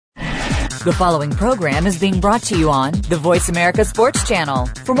The following program is being brought to you on the Voice America Sports Channel.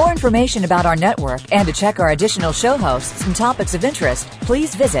 For more information about our network and to check our additional show hosts and topics of interest,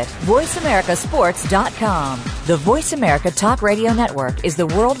 please visit voiceamericasports.com. The Voice America Talk Radio Network is the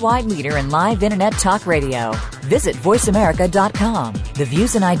worldwide leader in live Internet talk radio. Visit voiceamerica.com. The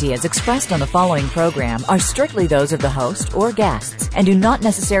views and ideas expressed on the following program are strictly those of the host or guests and do not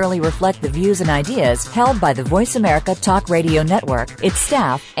necessarily reflect the views and ideas held by the Voice America Talk Radio Network, its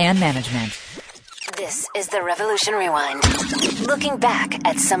staff, and management. This is the Revolution Rewind. Looking back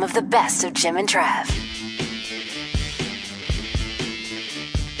at some of the best of Jim and Trav.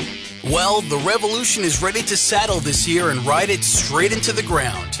 Well, the Revolution is ready to saddle this year and ride it straight into the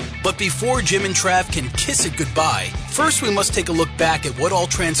ground. But before Jim and Trav can kiss it goodbye, first we must take a look back at what all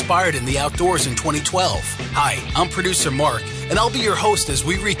transpired in the outdoors in 2012. Hi, I'm producer Mark, and I'll be your host as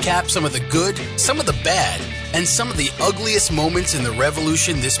we recap some of the good, some of the bad, and some of the ugliest moments in the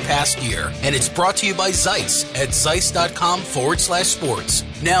Revolution this past year. And it's brought to you by Zeiss at zeiss.com/sports.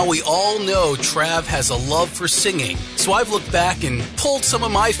 Now, we all know Trav has a love for singing, so I've looked back and pulled some of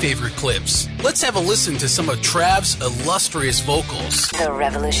my favorite clips. Let's have a listen to some of Trav's illustrious vocals. The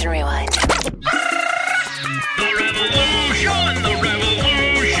Revolution Rewind. The Revolution, the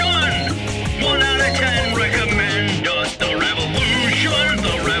Revolution. 1 out of 10 recommend us. The Revolution,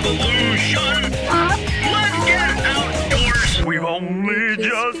 the Revolution. Let's get outdoors. We've only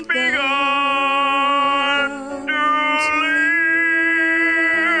just begun to live.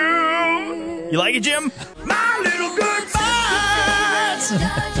 You like it, Jim? My little goodbyes.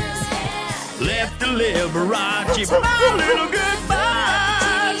 Left the Liberace. My little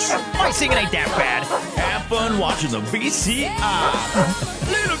goodbyes. My singing ain't that bad. Have fun watching the BCI.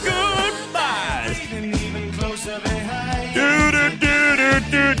 Little goodbyes.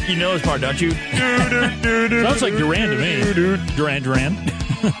 You know this part, don't you? Sounds like Duran to me. Duran. All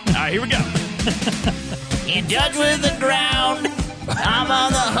right, here we go. In touch with the ground. I'm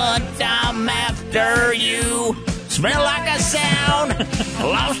on the hunt. I'm after you. Smell like a sound.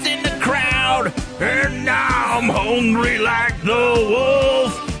 Lost in the crowd. And now I'm hungry like the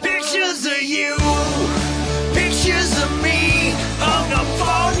wolf. Pictures of you, pictures of me, hung up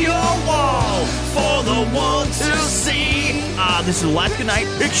on your wall for the world to see. This is Alaska Night,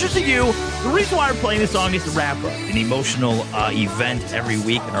 Pictures of You. The reason why we're playing this song is to wrap up an emotional event every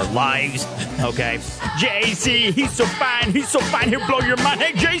week in our lives. Okay? JC, he's so fine, he'll blow your mind.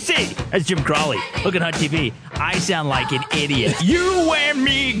 Hey, JC! That's Jim Crawley. Look at Hunt TV. I sound like an idiot. You and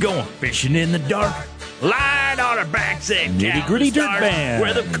me going fishing in the dark. Lying on our backs and Nitty Gritty Dirt Band.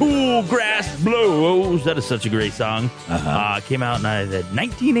 Where the cool grass blows. That is such a great song. Came out in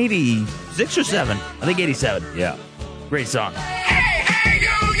 1986 or 7. I think 87. Yeah. Great song. Hey, you,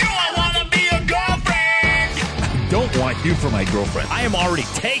 I want to be a girlfriend. Don't want you for my girlfriend. I am already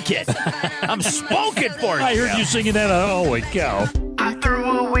taken. I'm spoken for. I heard you singing that on Holy Cow. I threw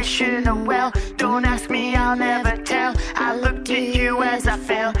a wish in a well. Don't ask me, I'll never tell. I looked at you as I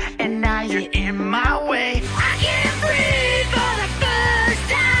fell, and now you're in my way. I can't breathe for the first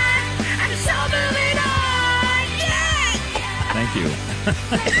time. I'm so moving on. Yeah. Thank you. I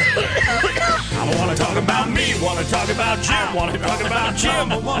want to talk about me, want to talk about Jim, want to talk about Jim.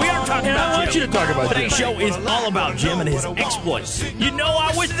 We are talking I about want Jim. you to talk about Today's Jim. show is all about Jim and his exploits. You know,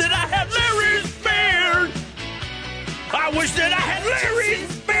 I wish that I had Larry's beard. I wish that I had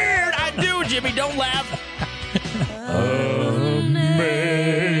Larry's beard. I do, Jimmy. Don't laugh.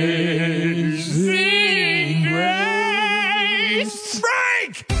 Amazing Grace.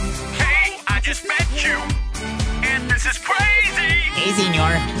 Frank! Hey, I just met you, and this is crazy. Hey,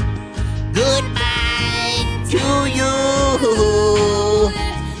 senor. Goodbye to you.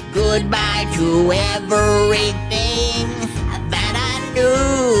 Goodbye to everything that I knew.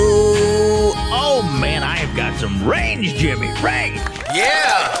 Oh, man, I have got some range, Jimmy. Range.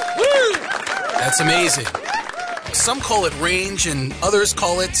 Yeah! Woo! That's amazing. Some call it range and others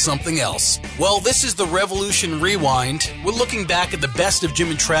call it something else. Well, this is the Revolution Rewind. We're looking back at the best of Jim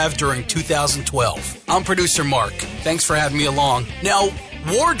and Trav during 2012. I'm producer Mark. Thanks for having me along. Now,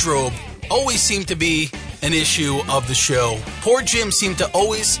 wardrobe always seemed to be an issue of the show. Poor Jim seemed to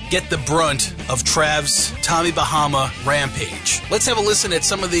always get the brunt of Trav's Tommy Bahama rampage. Let's have a listen at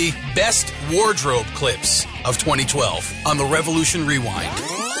some of the best wardrobe clips of 2012 on the Revolution Rewind.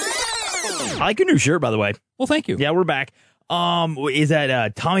 I like your new shirt, by the way. Well, thank you. Yeah, we're back. Is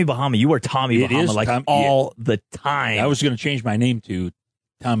that Tommy Bahama? You are Tommy It Bahama is like all the time. I was going to change my name to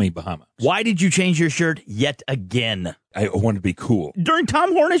Tommy Bahama. Why did you change your shirt yet again? I wanted to be cool. During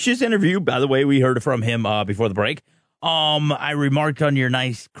Tom Hornish's interview, by the way, we heard from him before the break. I remarked on your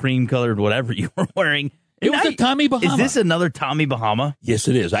nice cream-colored whatever you were wearing. It was a Tommy Bahama. Is this another Tommy Bahama? Yes,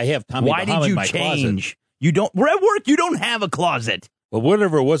 it is. I have Tommy Why Bahama did you in my change? closet. You don't. We're at work. You don't have a closet. Well,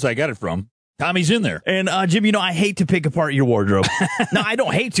 whatever it was I got it from, Tommy's in there. And Jim, I hate to pick apart your wardrobe. No, I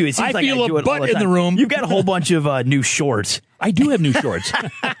don't hate to. It seems I like feel I do a it all butt the in time. the room. You've got a whole bunch of new shorts. I do have new shorts.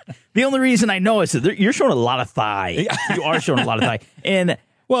 The only reason I know is that you're showing a lot of thigh. You are showing a lot of thigh. And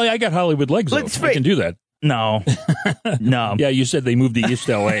well, I got Hollywood legs, though. I can do that. No. No. Yeah, you said they moved to East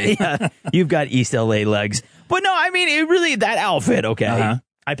L.A. Yeah, you've got East L.A. legs. But no, I mean, it really, that outfit, okay? Uh-huh.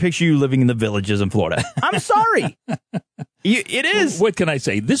 I picture you living in the villages in Florida. I'm sorry. It is. What can I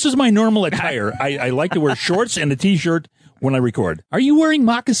say? This is my normal attire. I like to wear shorts and a T-shirt when I record. Are you wearing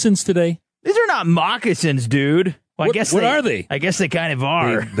moccasins today? These are not moccasins, dude. Well, What are they? I guess they kind of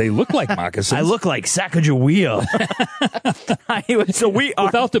are. They look like moccasins. I look like Sacagawea. So we are.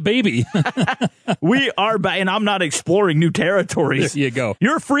 Without the baby. We are back, and I'm not exploring new territories. There you go.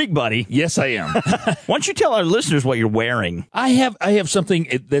 You're a freak, buddy. Yes, I am. Why don't you tell our listeners what you're wearing? I have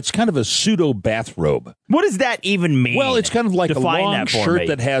something that's kind of a pseudo bathrobe. What does that even mean? Well, it's kind of like Define a long that for shirt me.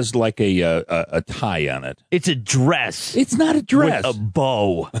 that has like a tie on it. It's a dress. It's not a dress. With a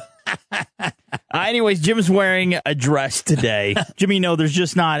bow. Anyways, Jim's wearing a dress today. Jimmy, no, there's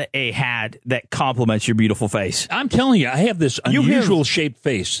just not a hat that complements your beautiful face. I'm telling you, I have this unusual shaped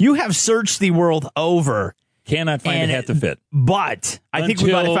face. You have searched the world over. Cannot find a hat to fit. But I think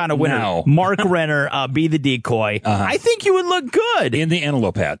we might have found a winner. Now. Mark Renner, be the decoy. I think you would look good. In the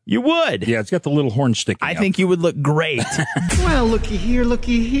antelope hat. You would. Yeah, it's got the little horn sticking I out. think you would look great. Well, looky here,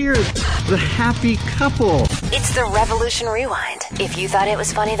 the happy couple. It's the Revolution Rewind. If you thought it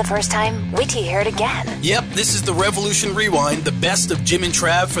was funny the first time, wait till you hear it again. Yep, this is the Revolution Rewind, the best of Jim and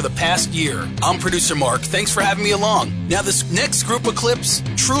Trav for the past year. I'm producer Mark. Thanks for having me along. Now, this next group of clips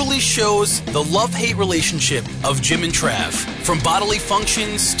truly shows the love-hate relationship of Jim and Trav. From bodily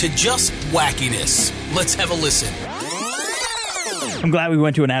functions to just wackiness. Let's have a listen. I'm glad we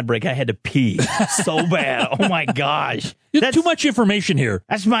went to an ad break. I had to pee so bad. Oh, my gosh. That's too much information here.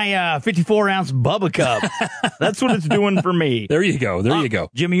 That's my 54-ounce Bubba cup. That's what it's doing for me. There you go. There you go.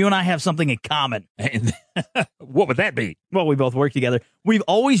 Jimmy, you and I have something in common. What would that be? Well, we both work together. We've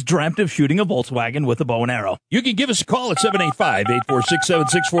always dreamt of shooting a Volkswagen with a bow and arrow. You can give us a call at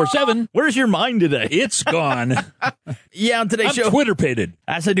 785-846-7647. Where's your mind today? It's gone. Yeah, on today's show. I'm Twitter-pated.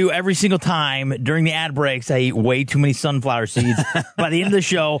 As I do every single time during the ad breaks, I eat way too many sunflower seeds. By the end of the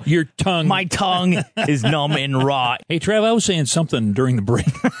show, my tongue is numb and raw. Hey, Trav, I was saying something during the break.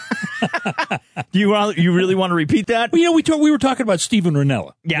 Do you really want to repeat that? Well, we were talking about Steven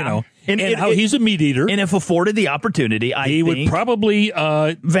Ranella. Yeah. And how he's a meat eater. And if afforded the opportunity, he would probably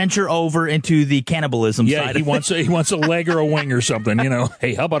venture over into the cannibalism side. Yeah, he wants a leg or a wing or something,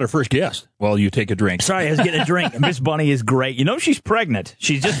 Hey, how about our first guest? Well, you take a drink. Sorry, I was getting a drink. Miss Bunny is great. She's pregnant.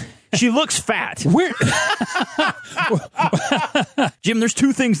 She looks fat. Where? Jim, there's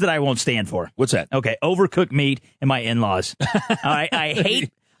two things that I won't stand for. What's that? Okay, overcooked meat and my in-laws.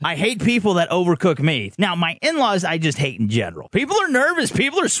 I hate people that overcook meat. Now, my in-laws, I just hate in general. People are nervous.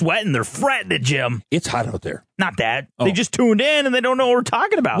 People are sweating. They're fretting at Jim. It's hot out there. Not that. Oh. They just tuned in and they don't know what we're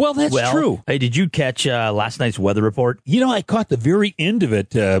talking about. Well, that's true. Hey, did you catch last night's weather report? I caught the very end of it,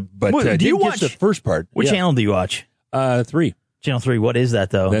 but do you watch the first part? What channel do you watch? 3. Channel 3. What is that,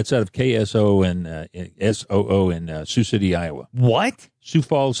 though? That's out of KSO and SOO in Sioux City, Iowa. What? Sioux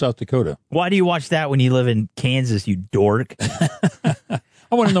Falls, South Dakota. Why do you watch that when you live in Kansas, you dork?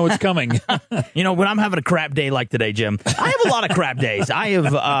 I want to know what's coming. When I'm having a crap day like today, Jim, I have a lot of crap days. I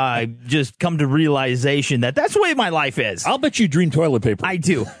have just come to realization that that's the way my life is. I'll bet you dream toilet paper. I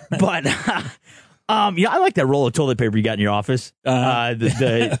do. But, I like that roll of toilet paper you got in your office.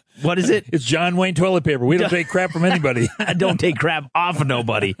 What is it? It's John Wayne toilet paper. We don't take crap from anybody. I don't take crap off of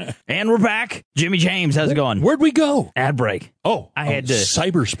nobody. And we're back. Jimmy James, how's it going? Where'd we go? Ad break. I had to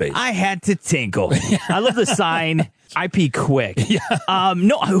cyberspace. I had to tinkle. I love the sign. I pee quick. Yeah.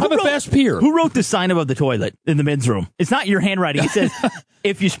 No, I'm a fast peer. Who wrote the sign above the toilet in the men's room? It's not your handwriting. It says,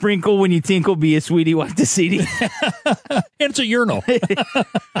 "If you sprinkle when you tinkle, be a sweetie, wipe the seedy." And it's a urinal.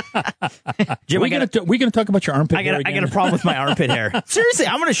 Jim, we're going to talk about your armpit hair again? I got a problem with my armpit hair. Seriously,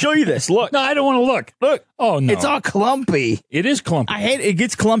 I'm going to show you this. Look. No, I don't want to look. Look. Oh, no. It's all clumpy. It is clumpy. I hate it. It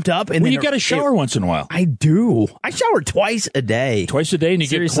gets clumped up. And then you got to shower once in a while. I do. I shower twice a day. Twice a day, and you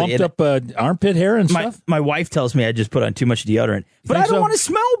Seriously, get clumped up armpit hair and stuff? My wife tells me I just put on too much deodorant. But I don't want to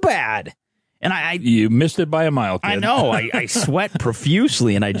smell bad. And you missed it by a mile, kid. I know. I sweat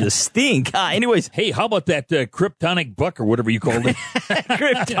profusely and I just stink. Anyways. Hey, how about that Kryptonic Buck or whatever you called it?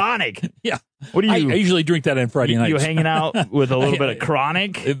 Kryptonic. Yeah. What do you? I usually drink that on Friday nights. You hanging out with a little bit of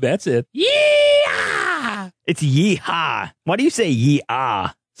chronic? That's it. Yeehaw! It's yeehaw. Why do you say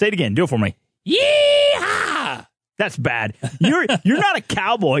yeehaw? Say it again. Do it for me. Yeehaw! That's bad. You're not a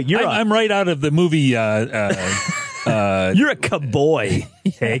cowboy. I'm right out of the movie. You're a cowboy.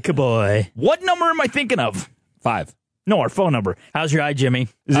 Hey, cowboy. What number am I thinking of? 5. No, our phone number. How's your eye, Jimmy?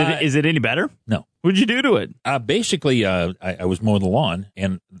 Is it any better? No. What'd you do to it? Basically, I was mowing the lawn,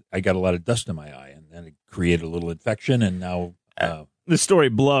 and I got a lot of dust in my eye, and then it created a little infection, and now... the story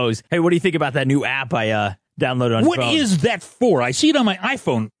blows. Hey, what do you think about that new app I downloaded on your phone? What is that for? I see it on my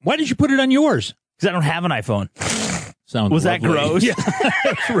iPhone. Why did you put it on yours? Because I don't have an iPhone. Was that gross? Yeah,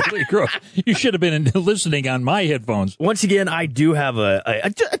 that's really gross. You should have been listening on my headphones. Once again, I do have a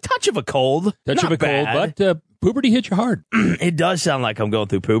touch of a cold. Cold, but puberty hit you hard. It does sound like I'm going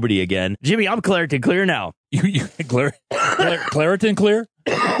through puberty again. Jimmy, I'm Claritin Clear now. You Claritin Clear?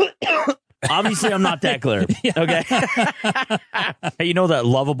 Obviously, I'm not that clear. Okay. Hey, you know that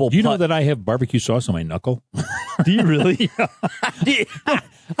lovable... Do you know that I have barbecue sauce on my knuckle? Do you really?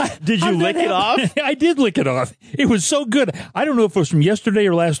 Did you lick it off? I did lick it off. It was so good. I don't know if it was from yesterday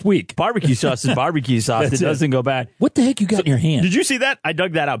or last week. Barbecue sauce is barbecue sauce. It doesn't go bad. What the heck you got in your hand? Did you see that? I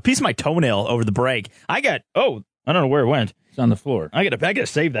dug that out. Piece of my toenail over the break. I don't know where it went. It's on the floor. I gotta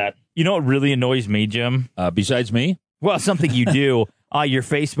save that. You know what really annoys me, Jim? Besides me? Well, something you do. Your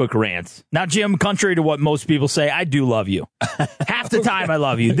Facebook rants. Now, Jim, contrary to what most people say, I do love you. Half the time I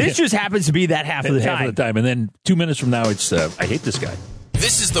love you. This just happens to be that half of the time. Half of the time. And then 2 minutes from now, it's, I hate this guy.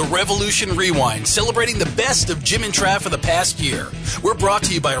 This is the Revolution Rewind, celebrating the best of Jim and Trav for the past year. We're brought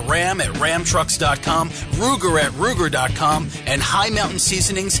to you by Ram at ramtrucks.com, Ruger at ruger.com, and High Mountain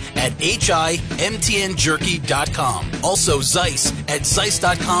Seasonings at HIMTNjerky.com. Also, Zeiss at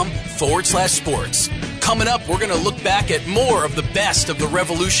zeiss.com/sports. Coming up, we're going to look back at more of the best of the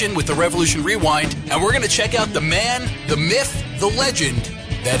Revolution with the Revolution Rewind, and we're going to check out the man, the myth, the legend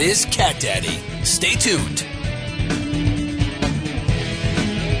that is Cat Daddy. Stay tuned.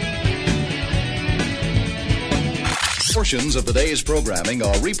 Portions of the day's programming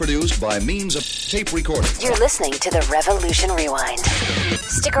are reproduced by means of tape recording. You're listening to the Revolution Rewind.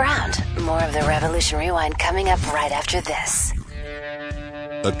 Stick around. More of the Revolution Rewind coming up right after this.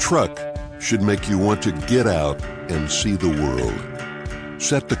 A truck should make you want to get out and see the world.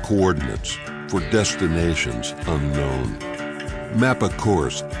 Set the coordinates for destinations unknown. Map a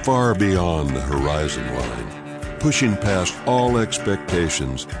course far beyond the horizon line, pushing past all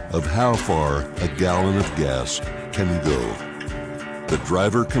expectations of how far a gallon of gas can go. The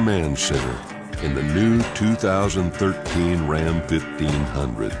Driver Command Center in the new 2013 Ram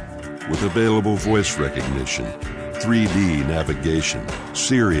 1500 with available voice recognition, 3D navigation,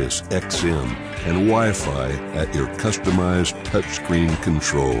 Sirius XM, and Wi-Fi at your customized touchscreen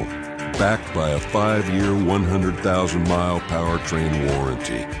control. Backed by a 5-year, 100,000-mile powertrain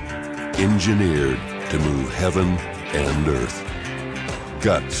warranty. Engineered to move heaven and earth.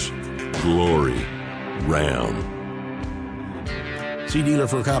 Guts, glory, Ram. See dealer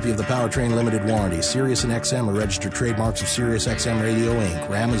for a copy of the Powertrain Limited Warranty. Sirius and XM are registered trademarks of Sirius XM Radio Inc.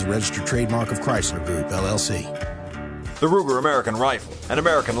 Ram is a registered trademark of Chrysler Group, LLC. The Ruger American Rifle. An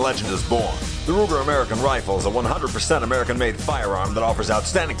American legend is born. The Ruger American Rifle is a 100% American-made firearm that offers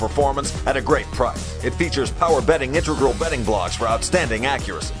outstanding performance at a great price. It features power bedding integral bedding blocks for outstanding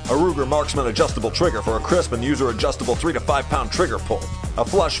accuracy, a Ruger Marksman adjustable trigger for a crisp and user-adjustable 3 to 5 pound trigger pull, a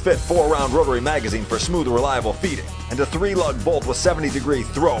flush-fit 4-round rotary magazine for smooth, reliable feeding, and a 3-lug bolt with 70-degree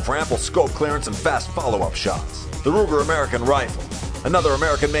throw for ample scope clearance and fast follow-up shots. The Ruger American Rifle, another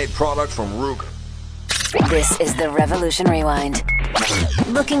American-made product from Ruger. This is the Revolution Rewind.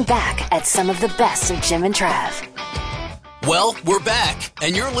 Looking back at some of the best of Jim and Trav. Well, we're back,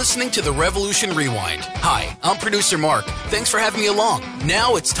 and you're listening to the Revolution Rewind. Hi, I'm producer Mark. Thanks for having me along.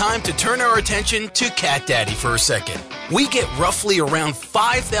 Now it's time to turn our attention to Cat Daddy for a second. We get roughly around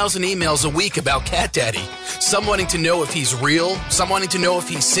 5,000 emails a week about Cat Daddy. Some wanting to know if he's real, some wanting to know if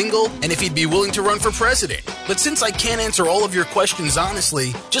he's single, and if he'd be willing to run for president. But since I can't answer all of your questions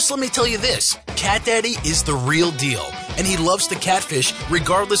honestly, just let me tell you this. Cat Daddy is the real deal, and he loves to catfish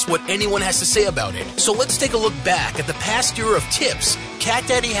regardless what anyone has to say about it. So let's take a look back at the past year of tips Cat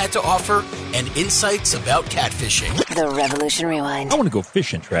Daddy had to offer and insights about catfishing. The Revolution Rewind. I want to go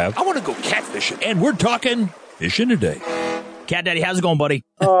fishing, Trav. I want to go catfishing. And we're talking fishing today. Cat Daddy, how's it going, buddy?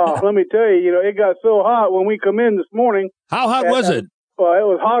 Let me tell you, it got so hot when we come in this morning. How hot was it? Well, it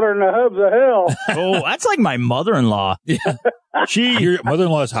was hotter than the hubs of hell. Oh, that's like my mother-in-law. Yeah. Your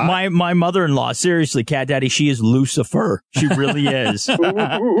mother-in-law's hot? My mother-in-law, seriously, Cat Daddy, she is Lucifer. She really is.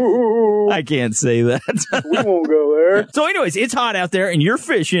 I can't say that. We won't go there. So anyways, it's hot out there, and you're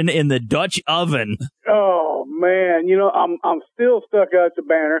fishing in the Dutch oven. Oh, man. I'm still stuck out at the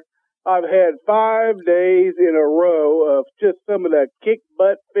banner. I've had 5 days in a row of just some of the kick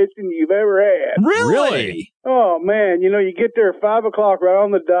butt fishing you've ever had. Really? Oh, man. You get there at 5 o'clock right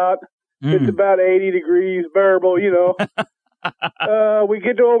on the dot. It's about 80 degrees, bearable, we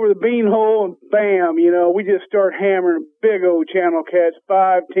get over the bean hole and bam, we just start hammering big old channel cats,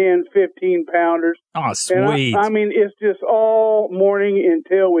 5, 10, 15 pounders. Oh, sweet. And I mean, it's just all morning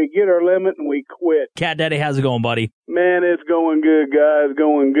until we get our limit and we quit. Cat Daddy, how's it going, buddy? Man, it's going good, guys.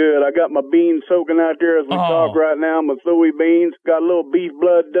 Going good. I got my beans soaking out there as we talk right now. My soy beans. Got a little beef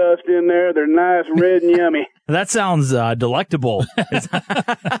blood dust in there. They're nice, red, and yummy. That sounds delectable.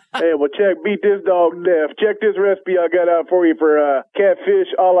 Hey, well, beat this dog to death. Check this recipe I got out for you for catfish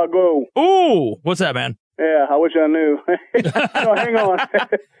a la go. Ooh, what's that, man? Yeah, I wish I knew. No, hang on.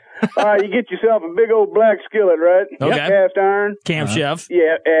 All right, you get yourself a big old black skillet, right? Okay. Cast iron. Camp Chef.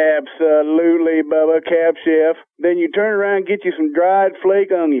 Yeah, absolutely, Bubba. Camp Chef. Then you turn around and get you some dried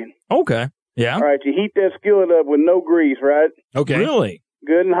flake onion. Okay. Yeah. All right, you heat that skillet up with no grease, right? Okay. Really?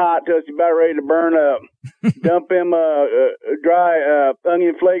 Good and hot till it's about ready to burn up. Dump them dry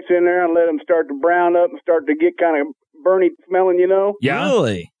onion flakes in there and let them start to brown up and start to get kind of burny smelling, Yeah.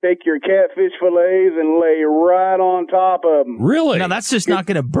 Really? Take your catfish fillets and lay right on top of them. Really? Now, that's just not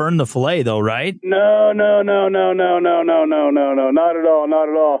going to burn the fillet, though, right? No, not at all, not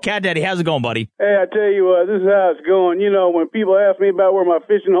at all. Cat Daddy, how's it going, buddy? Hey, I tell you what, this is how it's going. When people ask me about where my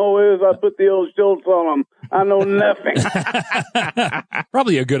fishing hole is, I put the old Schultz on them. I know nothing.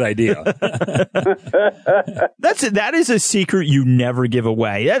 Probably a good idea. That is a secret you never give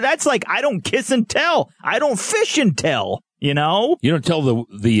away. That's like, I don't kiss and tell. I don't fish and tell. You don't tell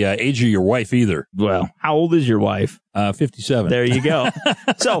the age of your wife either. Well, how old is your wife? 57. There you go.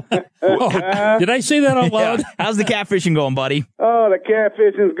 So, did I say that out loud? Yeah. How's the catfishing going, buddy? Oh, the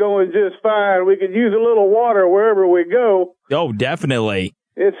catfishing's going just fine. We could use a little water wherever we go. Oh, definitely.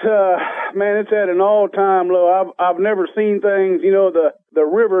 It's it's at an all-time low. I've never seen things. The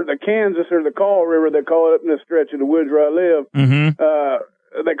river, the Kansas or the Call River, they call it up in this stretch of the woods where I live. Mm-hmm.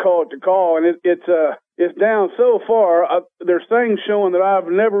 They call it the Call, and it's down so far. There's things showing that I've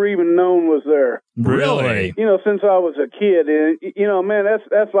never even known was there. Really? Since I was a kid, and man,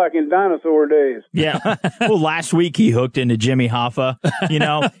 that's like in dinosaur days. Yeah. Well, last week he hooked into Jimmy Hoffa.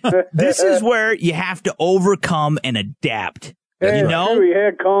 This is where you have to overcome and adapt. Hey, true, he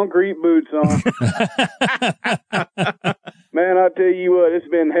had concrete boots on. Man, I tell you what, it's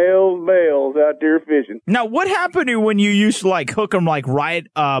been hell's bells out there fishing. Now, what happened to when you used to hook them right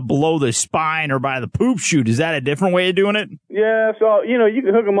below the spine or by the poop chute? Is that a different way of doing it? Yeah, so you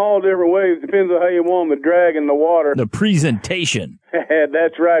can hook them all different ways. Depends on how you want them to drag in the water. The presentation.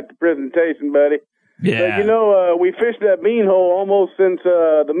 That's right, the presentation, buddy. Yeah. But, we fished that bean hole almost since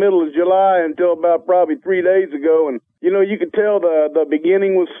the middle of July until about probably 3 days ago. And, you could tell the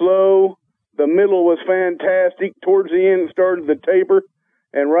beginning was slow. The middle was fantastic. Towards the end, it started to taper.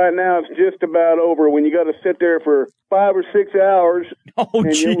 And right now, it's just about over when you got to sit there for 5 or 6 hours. Oh,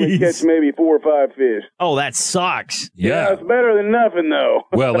 and you only catch maybe 4 or 5 fish. Oh, that sucks. Yeah, it's better than nothing, though.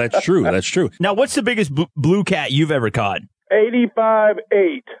 Well, that's true. That's true. Now, what's the biggest blue cat you've ever caught?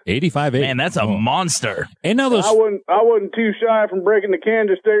 85.8. 85.8. Man, that's a monster. And now those... I wasn't too shy from breaking the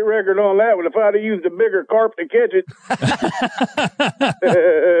Kansas state record on that one. If I'd have used a bigger carp to catch it.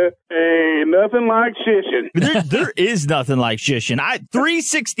 Ain't nothing like shishing. There is nothing like shishing.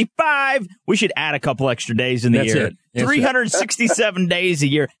 365. We should add a couple extra days in the That's year. it. That's 367 days a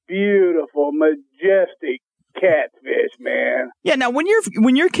year. Beautiful, majestic catfish, man. Yeah, now when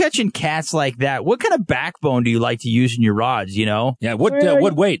you're catching cats like that, what kind of backbone do you like to use in your rods, Yeah, what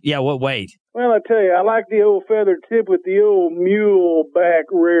weight? Yeah, what weight? Well, I tell you, I like the old feather tip with the old mule back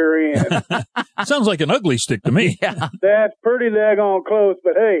rear end. Sounds like an ugly stick to me. Yeah. That's pretty daggone close,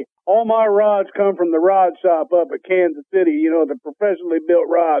 but hey, all my rods come from the rod shop up at Kansas City, the professionally built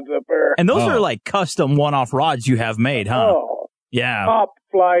rods up there. And those are like custom one-off rods you have made, huh? Oh. Yeah. Top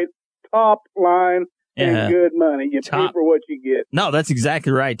flight, top line. And good money. You pay for what you get. No, that's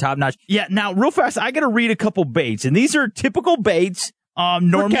exactly right. Top notch. Yeah. Now, real fast, I got to read a couple baits, and these are typical baits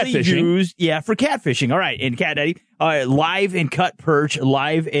normally used. Yeah, for catfishing. All right, and Cat Daddy, live and cut perch,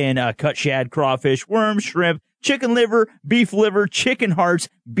 live and cut shad, crawfish, worm, shrimp, chicken liver, chicken hearts,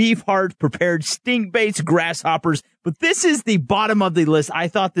 beef hearts, prepared stink baits, grasshoppers. But this is the bottom of the list. I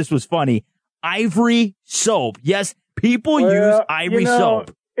thought this was funny. Ivory soap. Yes, people use ivory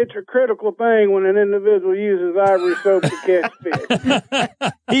soap. It's a critical thing when an individual uses ivory soap to catch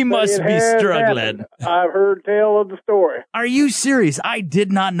fish. He must be struggling. Happened. I've heard tell of the story. Are you serious? I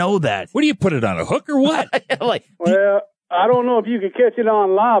did not know that. What do you put it on, a hook or what? I don't know if you could catch it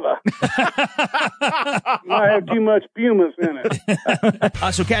on lava. Might have too much pumice in it.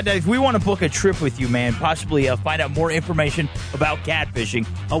 So, Cat Daddy, if we want to book a trip with you, man, possibly find out more information about catfishing,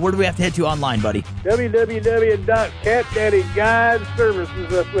 where do we have to head to online, buddy? www.catdaddyguideservices,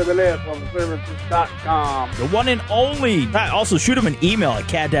 that's with an S on the services.com. The one and only. Also, shoot him an email at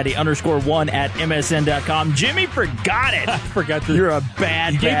catdaddy_1@msn.com. Jimmy forgot it. I forgot to. You're a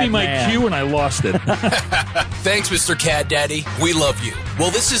bad, You gave me my man. cue and I lost it. Thanks, Mr. Cat Daddy. We love you.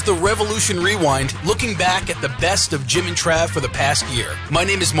 Well, this is the Revolution Rewind, looking back at the best of Jim and Trav for the past year. My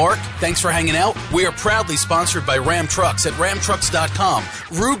name is Mark. Thanks for hanging out. We are proudly sponsored by Ram Trucks at ramtrucks.com,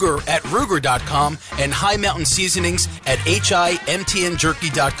 Ruger at ruger.com, and High Mountain Seasonings at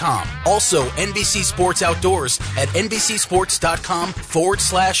himtnjerky.com. Also, NBC Sports Outdoors at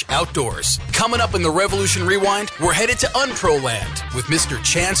nbcsports.com/outdoors. Coming up in the Revolution Rewind, we're headed to Unpro Land with Mr.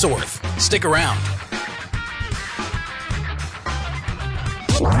 Chance Orth. Stick around.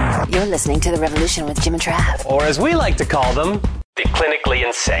 You're listening to The Revolution with Jim and Trav. Or as we like to call them, the clinically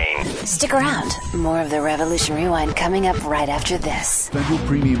insane. Stick around. More of The Revolution Rewind coming up right after this. Federal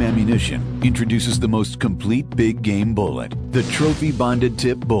Premium Ammunition introduces the most complete big game bullet. The Trophy Bonded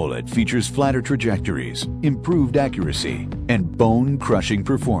Tip Bullet features flatter trajectories, improved accuracy, and bone-crushing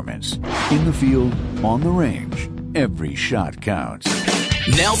performance. In the field, on the range, every shot counts.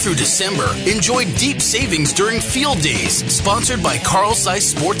 Now through December, enjoy deep savings during Field Days, sponsored by Carl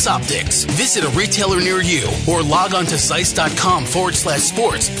Zeiss Sports Optics. Visit a retailer near you or log on to Zeiss.com/sports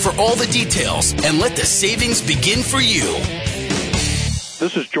for all the details and let the savings begin for you.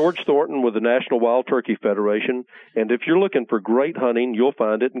 This is George Thornton with the National Wild Turkey Federation, and if you're looking for great hunting, you'll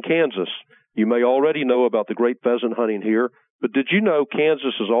find it in Kansas. You may already know about the great pheasant hunting here, but did you know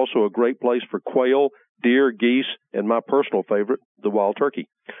Kansas is also a great place for quail, deer, geese, and my personal favorite, the wild turkey.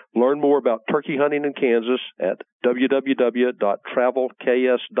 Learn more about turkey hunting in Kansas at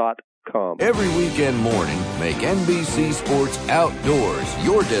www.travelks.com. Every weekend morning, make NBC Sports Outdoors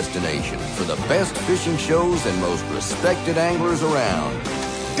your destination for the best fishing shows and most respected anglers around.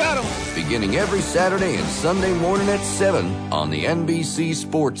 Got 'em! Beginning every Saturday and Sunday morning at 7 on the NBC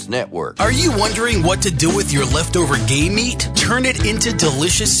Sports Network. Are you wondering what to do with your leftover game meat? Turn it into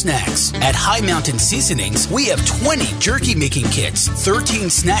delicious snacks. At High Mountain Seasonings, we have 20 jerky making kits, 13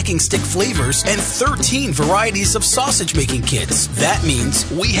 snacking stick flavors, and 13 varieties of sausage making kits. That means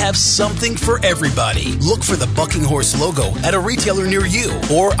we have something for everybody. Look for the Bucking Horse logo at a retailer near you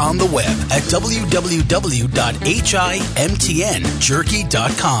or on the web at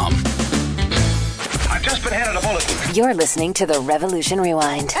www.himtnjerky.com. I've just been handed a bulletin. You're listening to The Revolution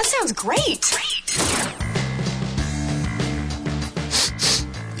Rewind. That sounds great.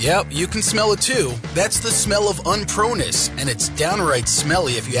 Yep, you can smell it too. That's the smell of unproness, and it's downright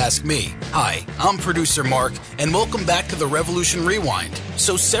smelly if you ask me. Hi, I'm producer Mark, and welcome back to the Revolution Rewind.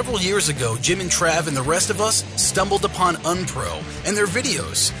 So several years ago, Jim and Trav and the rest of us stumbled upon Unpro and their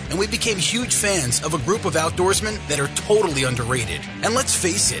videos, and we became huge fans of a group of outdoorsmen that are totally underrated. And let's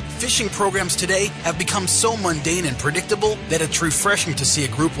face it, fishing programs today have become so mundane and predictable that it's refreshing to see a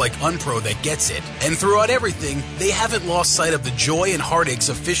group like Unpro that gets it. And throughout everything, they haven't lost sight of the joy and heartaches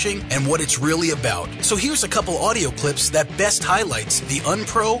of fishing and what it's really about. So here's a couple audio clips that best highlights the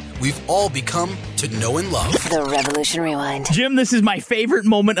Unpro we've all become to know and love. The Revolution Rewind. Jim, this is my favorite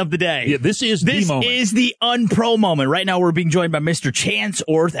moment of the day. Yeah, this is the moment. This is the Unpro moment. Right now, we're being joined by Mr. Chance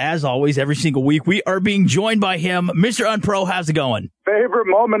Orth. As always, every single week, we are being joined by him. Mr. Unpro, how's it going? Favorite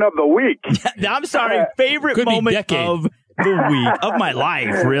moment of the week. I'm sorry, favorite moment of the week of my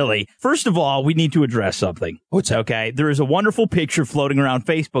life, really. First of all, we need to address something. What's that? Okay, there is a wonderful picture floating around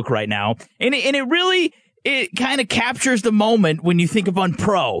Facebook right now, and it really kind of captures the moment when you think of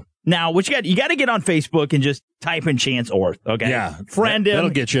Unpro. Now, what you got to get on Facebook and just type in Chance Orth, okay? Yeah. Friend him. That'll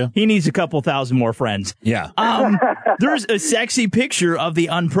get you. He needs a couple thousand more friends. Yeah. There's a sexy picture of the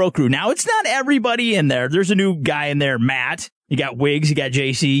Unpro crew. Now, it's not everybody in there. There's a new guy in there, Matt. You got Wiggs, you got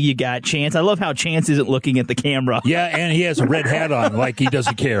JC, you got Chance. I love how Chance isn't looking at the camera. Yeah, and he has a red hat on like he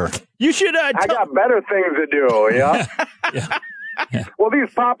doesn't care. You should... I got better things to do, yeah? Yeah. Well, these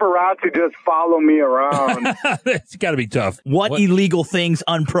paparazzi just follow me around. It's got to be tough. What illegal things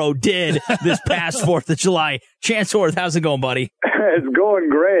Unpro did this past 4th of July. Chance Orth, how's it going, buddy? It's going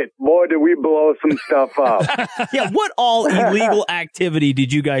great. Boy, did we blow some stuff up. Yeah, what all illegal activity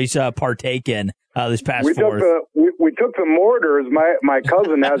did you guys partake in this past 4th? We took the mortars. My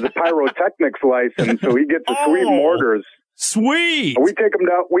cousin has a pyrotechnics license, so he gets the sweet mortars. Sweet. We take them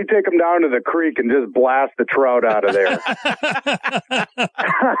down. We take them down to the creek and just blast the trout out of there.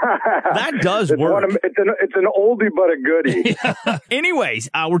 That does work. It's an oldie but a goodie. Anyways,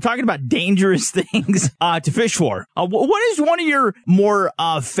 we're talking about dangerous things to fish for. What is one of your more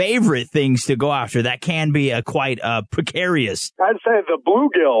favorite things to go after that can be quite precarious? I'd say the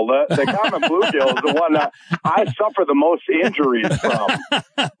bluegill, the common bluegill, is the one that I suffer the most injuries from.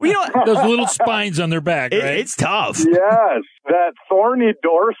 You know, those little spines on their back, right? It's tough. Yes, that thorny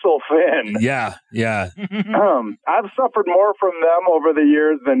dorsal fin. Yeah. I've suffered more from them over the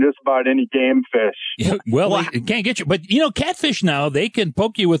years than just about any game fish. Yeah, well, they can't get you. But, catfish now, they can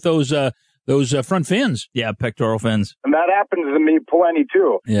poke you with those front fins. Yeah, pectoral fins. And that happens to me plenty,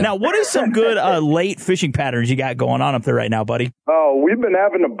 too. Yeah. Now, what is some good late fishing patterns you got going on up there right now, buddy? Oh, we've been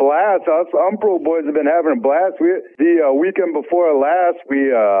having a blast. Us Umpro boys have been having a blast. The weekend before last,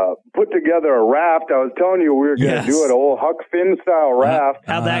 we put together a raft. I was telling you we were going to do it, old Huck Finn style raft.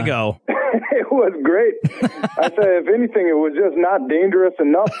 How'd that go? It was great. I said, if anything, it was just not dangerous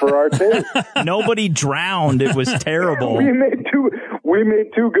enough for our taste. Nobody drowned. It was terrible. We made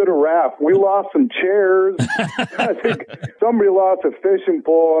too good a raft. We lost some chairs. I think somebody lost a fishing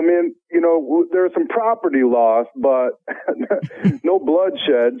pole. I mean, there was some property loss, but no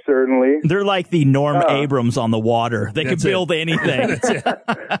bloodshed, certainly. They're like the Norm Abrams on the water. They can build anything.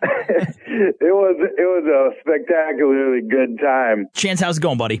 It was a spectacularly good time. Chance, how's it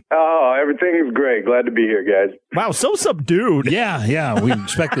going, buddy? Oh, everything is great. Glad to be here, guys. Wow, so subdued. Yeah. We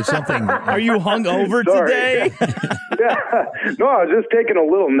expected something. Are you hungover today? Yeah. No, I was just taking a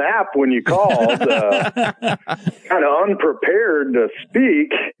little nap when you called. Kind of unprepared to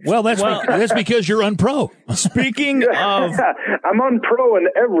speak. Well, that's because you're unpro. Speaking of... I'm unpro in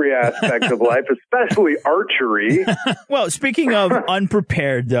every aspect of life, especially archery. Well, speaking of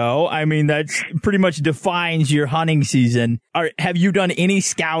unprepared, though, I mean, that's pretty much defines your hunting season. Have you done any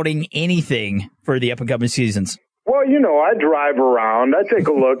scouting, anything for the up-and-coming seasons? Well, I drive around. I take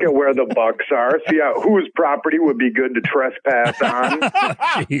a look at where the bucks are, see whose property would be good to trespass on.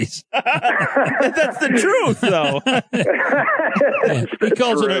 Jeez. That's the truth, though.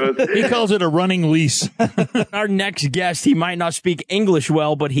 He calls it a running lease. Our next guest, he might not speak English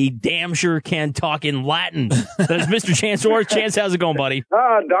well, but he damn sure can talk in Latin. That is Mr. Chance Orr. Chance, how's it going, buddy?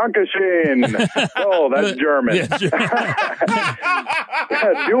 Dankeschön. Oh, that's German.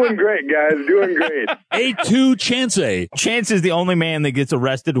 Doing great, guys. Doing great. A2 Chance. Chance is the only man that gets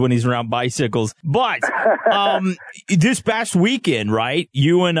arrested when he's around bicycles. But this past weekend, right,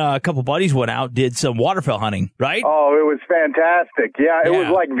 you and a couple buddies went out, did some waterfowl hunting, right? Oh, it was fantastic. Yeah, it was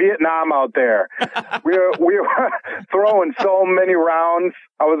like Vietnam out there. we were throwing so many rounds.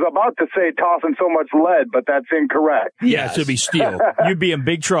 I was about to say tossing so much lead, but that's incorrect. Yes, it'd be steel. You'd be in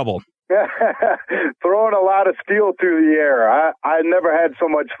big trouble. Throwing a lot of steel through the air. I never had so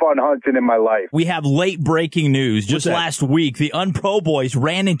much fun hunting in my life. We have late breaking news. Just last week, the Unpro Boys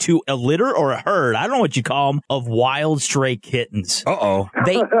ran into a litter or a herd, I don't know what you call them, of wild stray kittens. Uh-oh.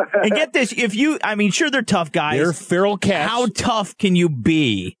 And get this, sure they're tough guys. They're feral cats. How tough can you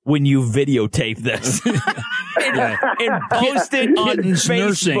be when you videotape this? and post it on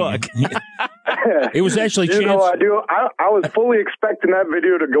Facebook? It was actually I was fully expecting that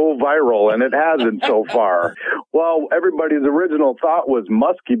video to go viral, and it hasn't so far. Well, everybody's original thought was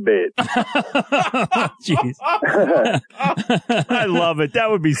musky bait. Jeez. I love it. That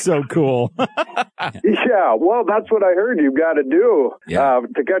would be so cool. Yeah, well, that's what I heard you've got to do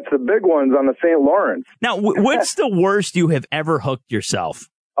to catch the big ones on the St. Lawrence. Now, what's the worst you have ever hooked yourself?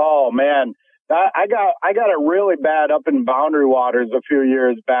 Oh, man. I got it really bad up in Boundary Waters a few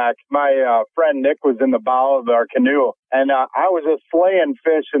years back. My friend Nick was in the bow of our canoe, and I was just slaying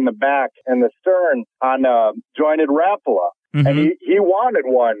fish in the back and the stern on jointed Rapala. Mm-hmm. And he wanted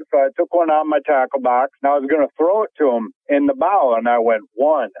one, so I took one out of my tackle box, and I was going to throw it to him in the bow, and I went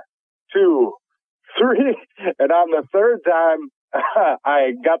 1, 2, 3, and on the third time,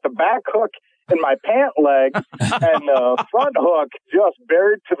 I got the back hook in my pant leg, and the front hook just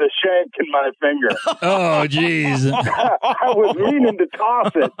buried to the shank in my finger. Oh, jeez. I was meaning to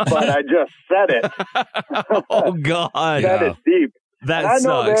toss it, but I just set it. Oh, God. Set it deep. That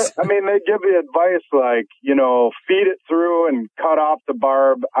sucks. They give you advice like, feed it through and cut off the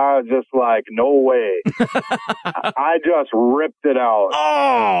barb. I was just like, no way. I just ripped it out.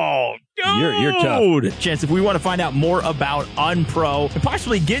 Oh, dude. You're tough. Chance, if we want to find out more about Unpro and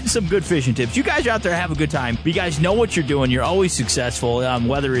possibly getting some good fishing tips, you guys out there have a good time. You guys know what you're doing. You're always successful,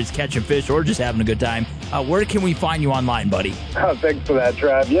 whether it's catching fish or just having a good time. where can we find you online, buddy? Thanks for that,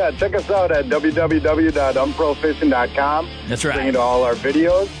 Trav. Yeah, check us out at www.unprofishing.com. That's right. Bring you to all our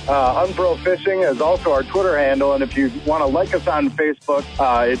videos. Unprofishing is also our Twitter handle, and if you want to like us on Facebook,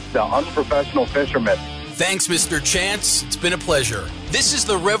 it's the Unprofessional Fisherman. Thanks, Mr. Chance. It's been a pleasure. This is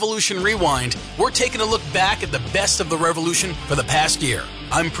the Revolution Rewind. We're taking a look back at the best of the Revolution for the past year.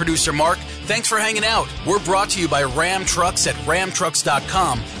 I'm producer Mark. Thanks for hanging out. We're brought to you by Ram Trucks at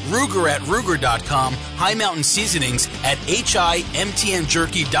ramtrucks.com, Ruger at ruger.com, High Mountain Seasonings at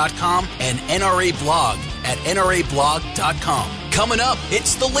himtnjerky.com, and NRA Blog at nrablog.com. Coming up,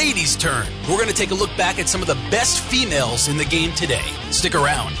 it's the ladies' turn. We're going to take a look back at some of the best females in the game today. Stick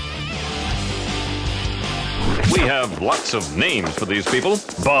around. We have lots of names for these people.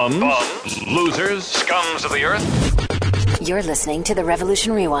 Bums, losers, scums of the earth. You're listening to the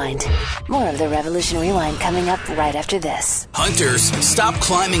Revolution Rewind. More of the Revolution Rewind coming up right after this. Hunters, stop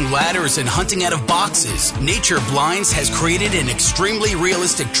climbing ladders and hunting out of boxes. Nature Blinds has created an extremely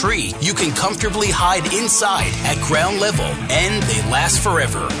realistic tree you can comfortably hide inside at ground level, and they last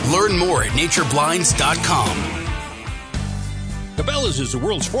forever. Learn more at natureblinds.com. Cabela's is the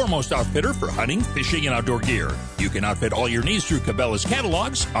world's foremost outfitter for hunting, fishing, and outdoor gear. You can outfit all your needs through Cabela's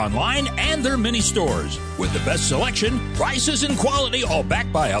catalogs, online, and their mini stores. With the best selection, prices, and quality, all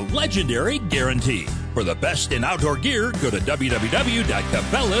backed by a legendary guarantee. For the best in outdoor gear, go to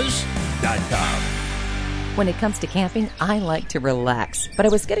www.cabela's.com. When it comes to camping, I like to relax, but I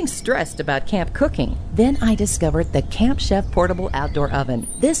was getting stressed about camp cooking. Then I discovered the Camp Chef Portable Outdoor Oven.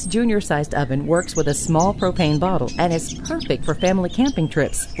 This junior-sized oven works with a small propane bottle and is perfect for family camping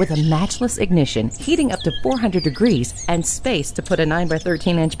trips. With a matchless ignition, heating up to 400 degrees, and space to put a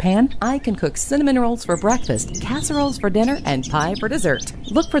 9x13-inch pan, I can cook cinnamon rolls for breakfast, casseroles for dinner, and pie for dessert.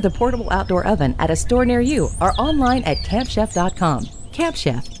 Look for the Portable Outdoor Oven at a store near you or online at campchef.com. Camp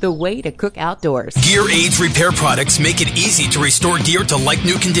Chef, the way to cook outdoors. Gear Aids repair products make it easy to restore gear to like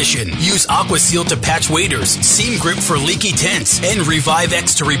new condition. Use AquaSeal to patch waders, Seam Grip for leaky tents, and Revive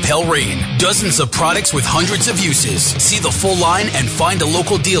X to repel rain. Dozens of products with hundreds of uses. See the full line and find a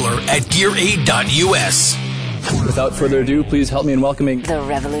local dealer at gearaid.us. Without further ado, please help me in welcoming The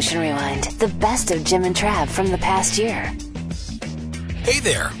Revolution Rewind, the best of Jim and Trav from the past year. Hey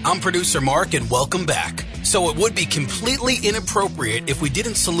there, I'm producer Mark, and welcome back. So it would be completely inappropriate if we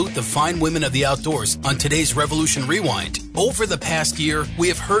didn't salute the fine women of the outdoors on today's Revolution Rewind. Over the past year, we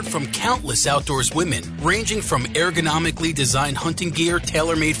have heard from countless outdoors women, ranging from ergonomically designed hunting gear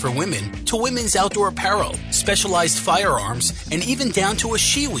tailor-made for women to women's outdoor apparel, specialized firearms, and even down to a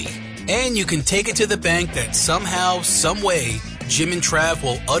shiwi. And you can take it to the bank that somehow, some way, Jim and Trav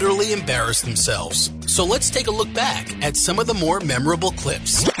will utterly embarrass themselves. So let's take a look back at some of the more memorable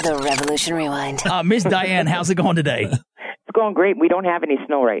clips. The Revolution Rewind. Miss Diane, how's it going today? It's going great. We don't have any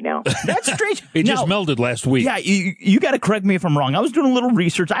snow right now. That's strange. It just melted last week. Yeah, you got to correct me if I'm wrong. I was doing a little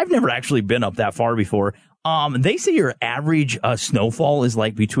research. I've never actually been up that far before. They say your average snowfall is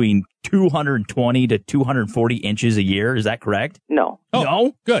like between 220 to 240 inches a year. Is that correct? No. Oh,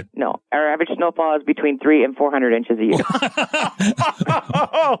 no? Good. No. Our average snowfall is between 300 and 400 inches a year.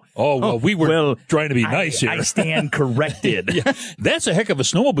 Oh, well, we were trying to be nice here. I stand corrected. Yeah, that's a heck of a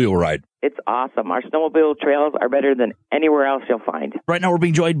snowmobile ride. It's awesome. Our snowmobile trails are better than anywhere else you'll find. Right now we're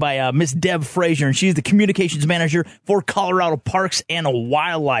being joined by Miss Deb Frazier, and she's the communications manager for Colorado Parks and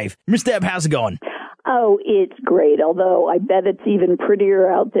Wildlife. Miss Deb, how's it going? Oh, it's great, although I bet it's even prettier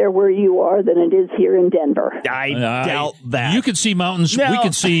out there where you are than it is here in Denver. I doubt that. You can see mountains. No. We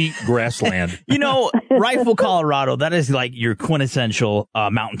can see grassland. You know, Rifle, Colorado, that is like your quintessential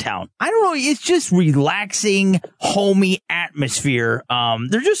mountain town. I don't know. It's just relaxing, homey atmosphere.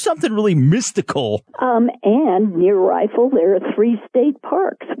 There's just something really mystical. And near Rifle, there are 3 state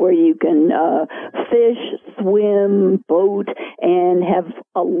parks where you can fish, swim, boat, and have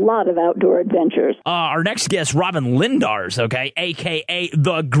a lot of outdoor adventures. Our next guest, Robin Lindars, okay, a.k.a.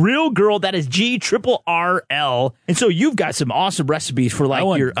 the Grill Girl. That is GRRL. And so you've got some awesome recipes for like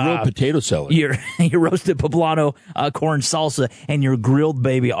your grilled potato salad, your roasted poblano corn salsa, and your grilled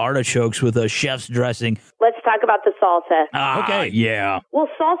baby artichokes with a chef's dressing. Let's talk about the salsa. Okay, yeah. Well,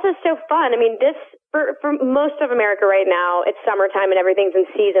 salsa is so fun. I mean, this for most of America right now, it's summertime and everything's in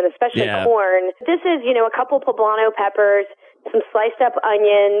season, especially corn. This is, a couple poblano peppers, some sliced up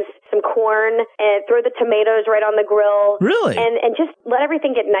onions, some corn, and throw the tomatoes right on the grill. Really? And just let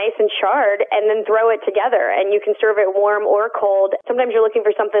everything get nice and charred, and then throw it together. And you can serve it warm or cold. Sometimes you're looking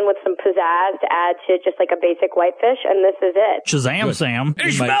for something with some pizzazz to add to just like a basic whitefish, and this is it. Shazam, Sam.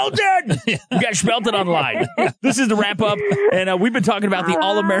 It's melted! You got Schmelted online. This is the wrap-up, and we've been talking about the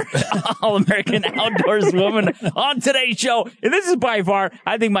All-American Outdoors woman on today's show. And this is by far,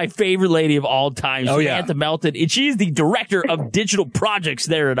 I think, my favorite lady of all time, Samantha Melton. And she is the director of digital projects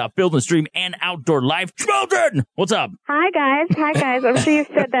there at Field and Stream and Outdoor Life. Melton! What's up? Hi, guys. I'm sure you've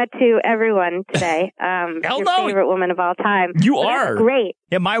said that to everyone today. Your favorite woman of all time. You So are. that's great.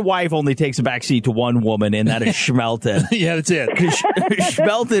 Yeah, my wife only takes a backseat to one woman, and that is Schmelton. Yeah, that's it.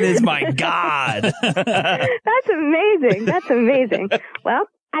 Schmelton is my god. That's amazing. Well,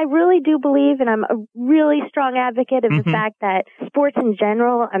 I really do believe, and I'm a really strong advocate of the fact that sports in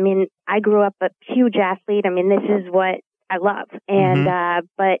general, I mean, I grew up a huge athlete. I mean, this is what I love. And,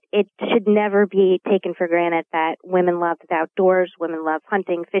 but it should never be taken for granted that women love the outdoors, women love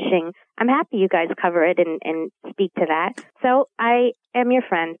hunting, fishing. I'm happy you guys cover it and speak to that. So I am your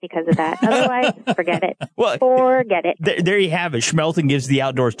friend because of that. Otherwise, forget it. Forget it. There you have it. Schmelton gives the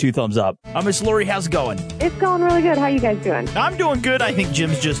outdoors 2 thumbs up. Miss Lori, how's it going? It's going really good. How you guys doing? I'm doing good. I think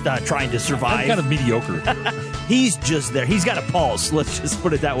Jim's just trying to survive. I'm kind of mediocre. He's just there. He's got a pulse. Let's just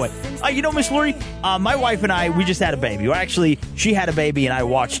put it that way. You know, Miss Lori, my wife and I, we just had a baby. Well, actually, she had a baby and I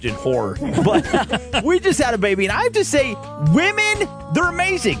watched in horror. But we just had a baby. And I have to say, women, they're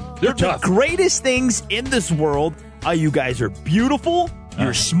amazing. They're the greatest things in this world. You guys are beautiful.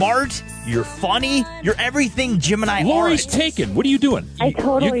 You're smart. You're funny. You're everything Jim and I are. Lori's taken. What are you doing? I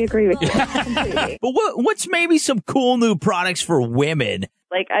totally agree with you. Completely. But what's maybe some cool new products for women?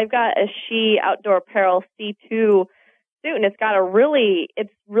 Like, I've got a She Outdoor Apparel C2 suit, and it's really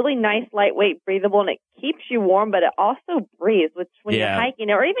nice, lightweight, breathable, and it keeps you warm, but it also breathes, which when you're hiking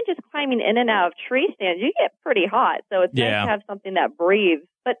or even just climbing in and out of tree stands, you get pretty hot. So it's nice to have something that breathes,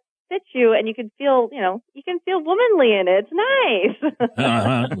 but fits you, and you can feel womanly in it. It's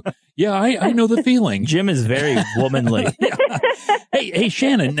nice. Yeah, I know the feeling. Jim is very womanly. Hey,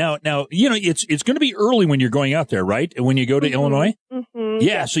 Shannon. Now, it's going to be early when you're going out there, right? When you go to Illinois. Mm-hmm.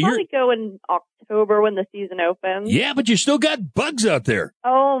 Yeah, so probably go in October when the season opens. Yeah, but you still got bugs out there.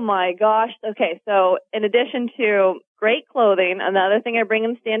 Oh my gosh. Okay, so in addition to great clothing, another thing I bring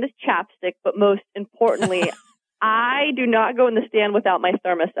in the stand is chapstick. But most importantly, I do not go in the stand without my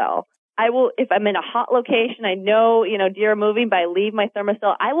Thermacell. I will, if I'm in a hot location, I know, deer are moving, but I leave my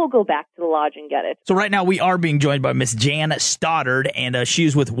Thermacell. I will go back to the lodge and get it. So right now we are being joined by Miss Jan Stoddard, and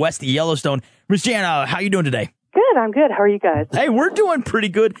she's with West Yellowstone. Miss Jan, how you doing today? Good, I'm good. How are you guys? Hey, we're doing pretty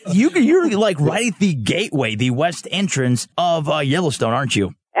good. You're like right at the gateway, the west entrance of Yellowstone, aren't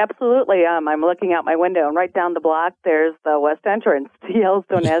you? Absolutely. I'm looking out my window, and right down the block, there's the west entrance to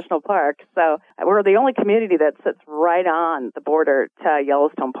Yellowstone National Park. So we're the only community that sits right on the border to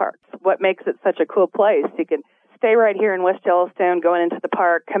Yellowstone Park. What makes it such a cool place, you can stay right here in West Yellowstone, going into the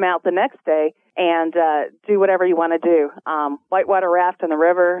park, come out the next day, and do whatever you want to do. Whitewater raft in the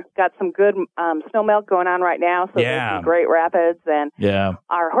river. Got some good snow melt going on right now, so there's some great rapids. And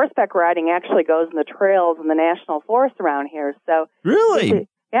our horseback riding actually goes in the trails in the national forest around here. So really?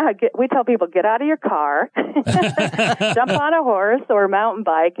 Yeah, we tell people, get out of your car, jump on a horse or a mountain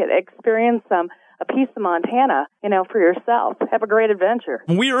bike, and experience a piece of Montana, for yourself. Have a great adventure.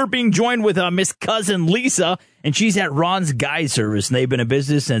 We are being joined with Miss Cousin Lisa, and she's at Ron's Guide Service, and they've been in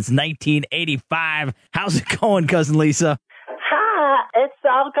business since 1985. How's it going, Cousin Lisa? Hi, it's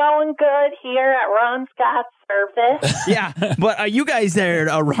all going good here at Ron's Guide Service. Yeah, but you guys there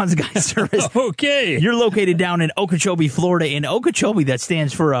at Ron's Guide Service. Okay. You're located down in Okeechobee, Florida. In Okeechobee, that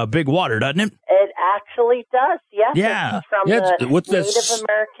stands for big water, doesn't it? It actually does, yes. Yeah. It's from the Native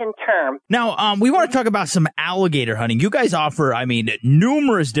American term. Now, we want to talk about some alligator hunting. You guys offer,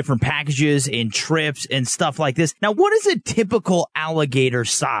 numerous different packages and trips and stuff like this. Now, what is a typical alligator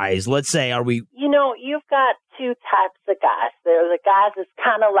size? Let's say, You've got two types of guys. There's the guys that's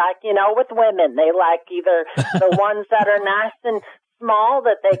kind of like, with women. They like either the ones that are nice and small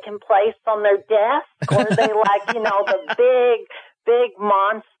that they can place on their desk, or they like, the big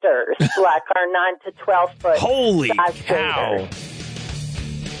monsters like our 9 to 12 foot. Holy cow. Gators.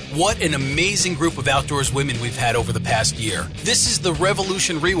 What an amazing group of outdoors women we've had over the past year. This is the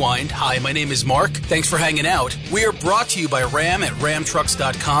Revolution Rewind. Hi, my name is Mark. Thanks for hanging out. We are brought to you by Ram at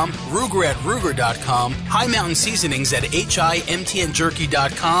ramtrucks.com, Ruger at ruger.com, High Mountain Seasonings at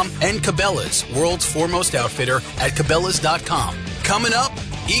HIMTNJerky.com, and Cabela's, world's foremost outfitter, at Cabela's.com. Coming up,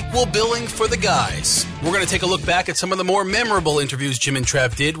 equal billing for the guys. We're going to take a look back at some of the more memorable interviews Jim and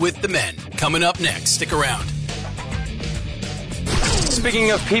Trev did with the men. Coming up next. Stick around.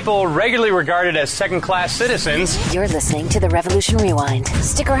 Speaking of people regularly regarded as second-class citizens, You're listening to the Revolution Rewind.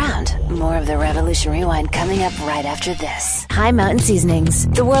 Stick around. More of the Revolution Rewind coming up right after this. High Mountain Seasonings,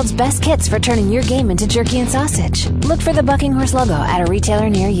 the world's best kits for turning your game into jerky and sausage. Look for the Bucking Horse logo at a retailer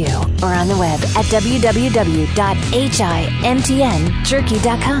near you or on the web at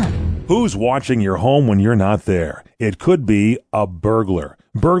www.himtnjerky.com. Who's watching your home when you're not there? It could be a burglar.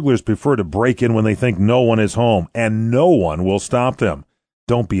 Burglars prefer to break in when they think no one is home, and no one will stop them.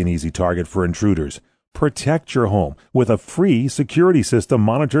 Don't be an easy target for intruders. Protect your home with a free security system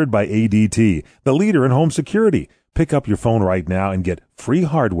monitored by ADT, the leader in home security. Pick up your phone right now and get free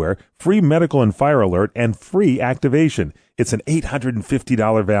hardware, free medical and fire alert, and free activation. It's an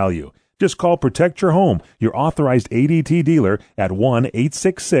 $850 value. Just call Protect Your Home, your authorized ADT dealer, at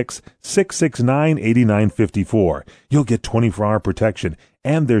 1-866-669-8954. You'll get 24-hour protection,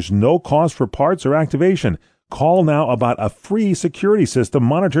 and there's no cost for parts or activation. Call now about a free security system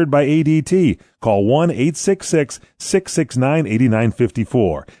monitored by ADT. Call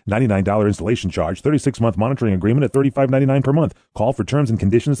 1-866-669-8954. $99 installation charge, 36-month monitoring agreement at $35.99 per month. Call for terms and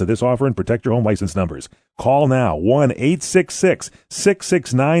conditions to this offer and protect your home license numbers. Call now,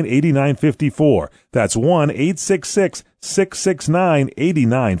 1-866-669-8954. That's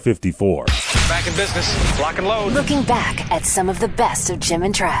 1-866-669-8954. back in business, lock and load. Looking back at some of the best of Jim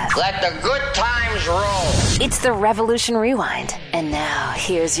and Trav. Let the good times roll. It's the Revolution Rewind. And now,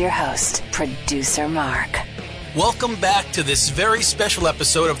 here's your host, Producer Mark. Welcome back to this very special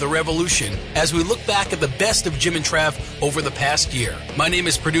episode of The Revolution as we look back at the best of Jim and Trav over the past year. My name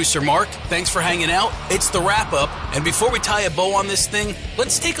is Producer Mark. Thanks for hanging out. It's the wrap-up. And before we tie a bow on this thing,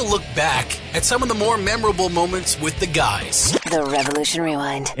 let's take a look back at some of the more memorable moments with the guys. The Revolution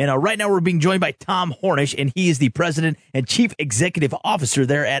Rewind. And right now we're being joined by Tom Hornish, and he is the president and chief executive officer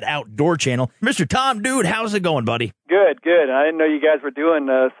there at Outdoor Channel. Mr. Tom, dude, how's it going, buddy? Good, good. I didn't know you guys were doing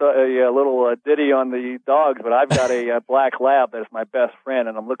a little ditty on the dogs, but I've got a black lab that is my best friend,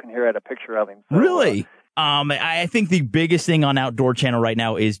 and I'm looking here at a picture of him. So, really? I think the biggest thing on Outdoor Channel right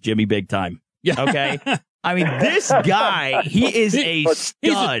now is Jimmy Big Time. Yeah. Okay? I mean, this guy, he is a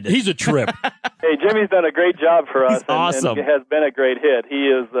stud. He's a trip. Hey, Jimmy's done a great job for us. He's awesome. And it has been a great hit.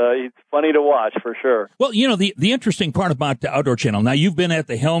 He's funny to watch for sure. Well, you know, the interesting part about the Outdoor Channel, now you've been at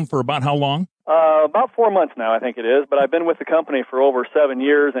the helm for about how long? About 4 months now, I think it is. But I've been with the company for over 7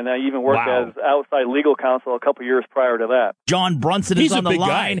 years, and I even worked as outside legal counsel a couple years prior to that. John Brunson is on the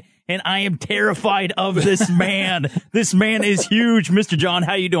line, and I am terrified of this man. This man is huge. Mr. John,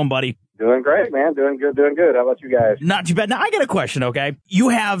 how you doing, buddy? Doing great, man. Doing good, doing good. How about you guys? Not too bad. Now, I got a question, okay? You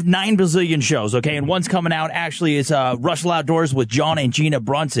have 9 bazillion shows, okay? And one's coming out, actually, is Russell Outdoors with John and Gina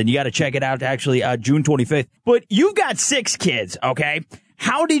Brunson. You got to check it out, actually, June 25th. But you've got 6 kids, okay?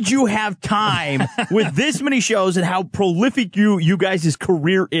 How did you have time with this many shows and how prolific you guys'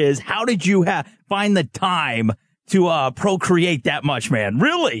 career is? How did you find the time to procreate that much, man?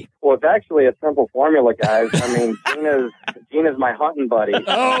 Really? Well, it's actually a simple formula, guys. I mean, Gina's my hunting buddy.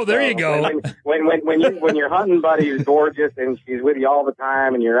 Oh, there you go. When your hunting buddy is gorgeous and she's with you all the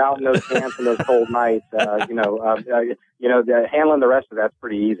time, and you're out in those camps and those cold nights, handling the rest of that's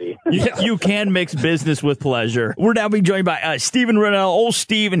pretty easy. You can mix business with pleasure. We're now being joined by Stephen Rennell. Old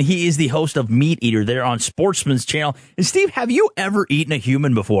Steve, and he is the host of Meat Eater there on Sportsman's Channel. And Steve, have you ever eaten a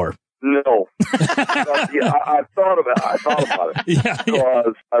human before? No. I thought about it.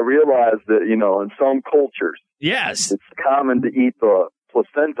 Because I realized that, in some cultures, yes, it's common to eat the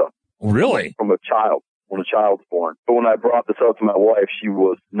placenta. Really? From a child. When a child's born. But when I brought this up to my wife, she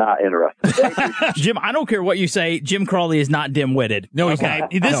was not interested. Jim, I don't care what you say. Jim Crawley is not dim-witted. No, he's okay?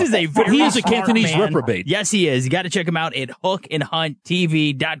 not. This is a very He is a Cantonese man. reprobate. Yes, he is. You got to check him out at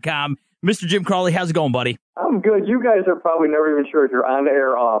hookandhunttv.com. Mr. Jim Crawley, how's it going, buddy? I'm good. You guys are probably never even sure if you're on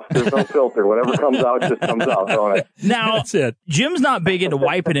air or off. There's no filter. Whatever comes out just comes out, don't it? Now, that's it. Jim's not big into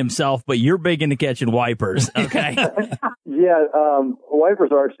wiping himself, but you're big into catching wipers, okay? Yeah, wipers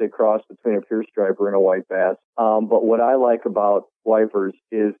are actually a cross between a pure striper and a white bass. But what I like about wipers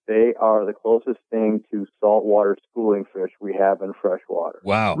is they are the closest thing to saltwater schooling fish we have in freshwater.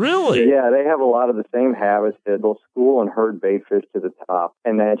 Wow. Really? Yeah, they have a lot of the same habits. They'll school and herd bait fish to the top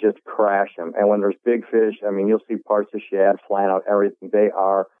and then just crash them. And when there's big fish, I mean, you'll see parts of shad flying out, everything. They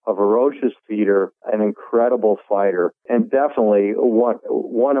are a ferocious feeder, an incredible fighter, and definitely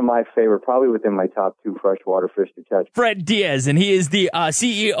one of my favorite, probably within my top 2 freshwater fish to catch. Fred Diaz, and he is the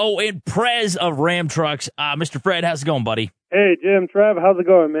CEO and Prez of Ram Trucks. Mr. Fred, how's it going, buddy? Hey, Jim, Trav, how's it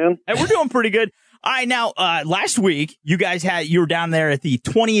going, man? Hey, we're doing pretty good. All right, now, last week, you were down there at the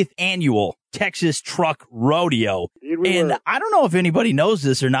 20th annual Texas Truck Rodeo. And I don't know if anybody knows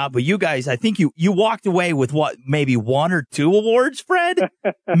this or not, but you guys, I think you walked away with maybe 1 or 2 awards, Fred?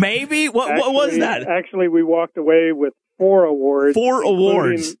 Maybe? What was that? Actually, we walked away with 4 awards. 4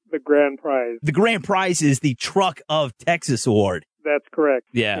 awards. The grand prize. The grand prize is the Truck of Texas Award. That's correct.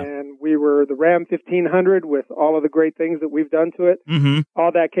 Yeah. And we were the Ram 1500 with all of the great things that we've done to it. Mm-hmm.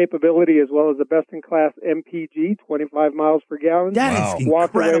 All that capability, as well as the best-in-class MPG, 25 miles per gallon. That is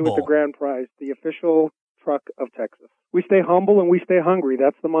Walked away incredible. with the grand prize, the official truck of Texas. We stay humble and we stay hungry.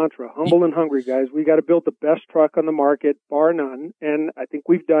 That's the mantra. Humble and hungry, guys. We got to build the best truck on the market, bar none. And I think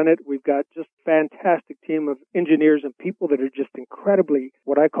we've done it. We've got just a fantastic team of engineers and people that are just incredibly,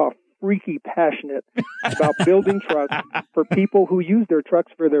 what I call freaky passionate about building trucks for people who use their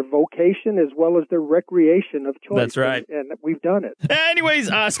trucks for their vocation as well as their recreation of choice. That's right. And we've done it. Anyways,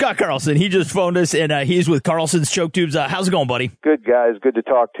 Scott Carlson, he just phoned us, and he's with Carlson's Choke Tubes. How's it going, buddy? Good, guys. Good to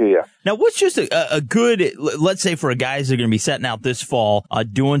talk to you. Now, what's just a good, let's say for guys that are going to be setting out this fall,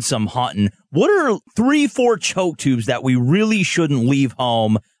 doing some hunting, what are 3-4 choke tubes that we really shouldn't leave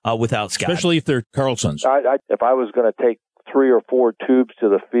home without, Scott? Especially if they're Carlson's. If I was going to take 3 or 4 tubes to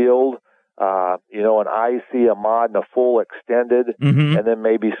the field, and I see a mod in a full extended, and then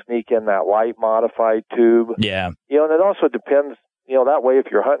maybe sneak in that light modified tube. Yeah. And it also depends, that way if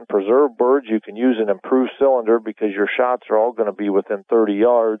you're hunting preserve birds, you can use an improved cylinder because your shots are all going to be within 30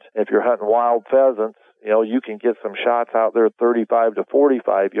 yards. If you're hunting wild pheasants, you can get some shots out there 35 to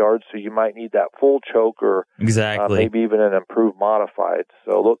 45 yards, so you might need that full choke or maybe even an improved modified.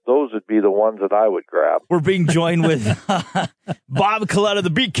 So those would be the ones that I would grab. We're being joined with Bob Coletta, the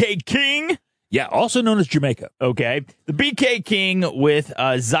BK King. Yeah, also known as Jamaica. Okay. The BK King with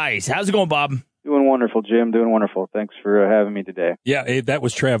Zeiss. How's it going, Bob? Doing wonderful, Jim. Doing wonderful. Thanks for having me today. Yeah, that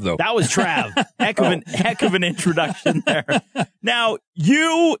was Trav, though. That was Trav. Heck of an introduction there. Now,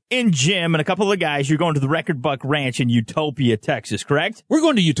 you and Jim and a couple of guys, you're going to the Record Buck Ranch in Utopia, Texas, correct? We're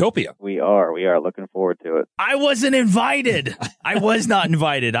going to Utopia. We are. Looking forward to it. I wasn't invited. I was not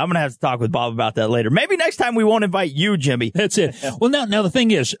invited. I'm going to have to talk with Bob about that later. Maybe next time we won't invite you, Jimmy. That's it. Well, now the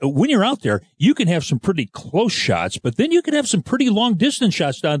thing is, when you're out there, you can have some pretty close shots, but then you can have some pretty long-distance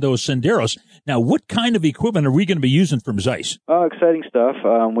shots down those senderos. Now, what kind of equipment are we going to be using from Zeiss? Exciting stuff.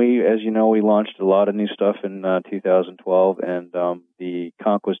 As you know, we launched a lot of new stuff in 2012, and the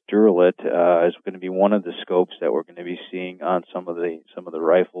Conquest Duralit is going to be one of the scopes that we're going to be seeing on some of the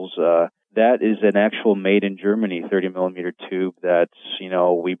rifles. That is an actual made in Germany 30 millimeter tube that's,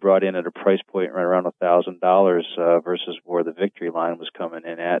 we brought in at a price point right around $1,000 versus where the Victory line was coming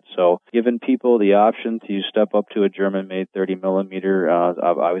in at. So giving people the option to step up to a German made 30 millimeter,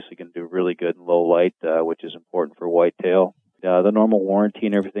 obviously going to do really good in low light, which is important for whitetail. The normal warranty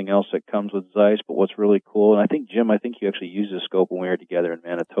and everything else that comes with Zeiss, but what's really cool, and I think, Jim, you actually used this scope when we were together in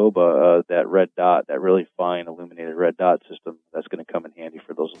Manitoba, that red dot, that really fine illuminated red dot system, that's going to come in handy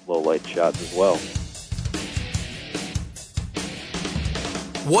for those low light shots as well.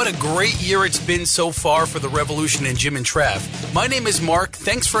 What a great year it's been so far for the Revolution and Jim and Trav. My name is Mark.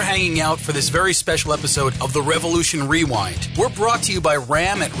 Thanks for hanging out for this very special episode of the Revolution Rewind. We're brought to you by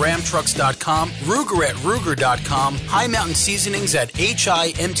Ram at ramtrucks.com, Ruger at ruger.com, High Mountain Seasonings at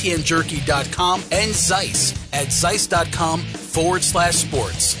himtnjerky.com, and Zeiss at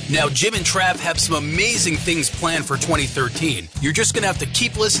zeiss.com/sports. Now, Jim and Trav have some amazing things planned for 2013. You're just going to have to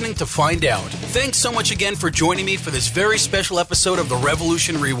keep listening to find out. Thanks so much again for joining me for this very special episode of the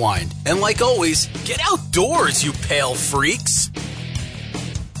Revolution Rewind. And like always, get outdoors, you pale freaks.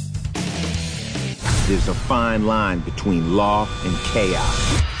 There's a fine line between law and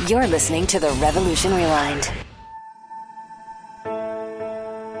chaos. You're listening to the Revolution Rewind.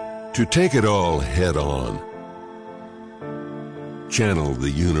 To take it all head on. Channel the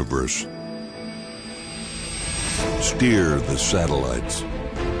universe. Steer the satellites.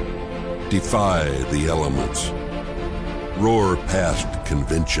 Defy the elements. Roar past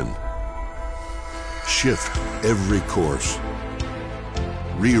convention. Shift every course.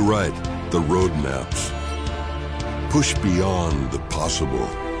 Rewrite the roadmaps. Push beyond the possible.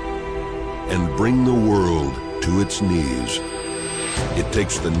 And bring the world to its knees. It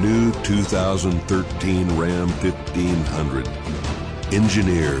takes the new 2013 Ram 1500.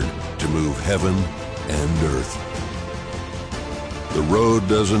 Engineered to move heaven and earth. The road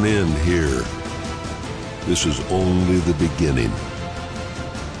doesn't end here. This is only the beginning.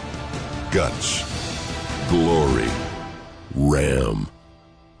 Guts. Glory. Ram.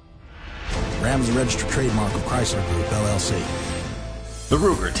 Ram is a registered trademark of Chrysler Group, LLC. The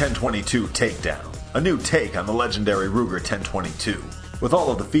Ruger 1022 Takedown. A new take on the legendary Ruger 1022. with all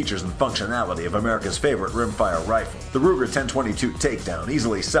of the features and functionality of America's favorite rimfire rifle. The Ruger 1022 Takedown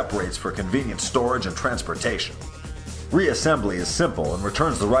easily separates for convenient storage and transportation. Reassembly is simple and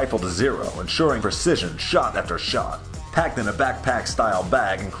returns the rifle to zero, ensuring precision shot after shot. Packed in a backpack-style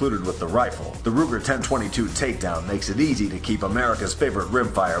bag included with the rifle, the Ruger 1022 Takedown makes it easy to keep America's favorite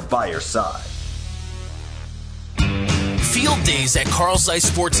rimfire by your side. Field days at Carl Zeiss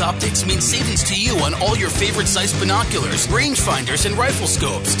Sports Optics mean savings to you on all your favorite Zeiss binoculars, rangefinders, and rifle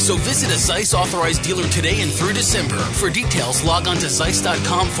scopes. So visit a Zeiss authorized dealer today and through December. For details, log on to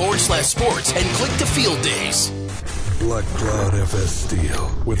zeiss.com/sports and click to Field Days. Black Cloud FS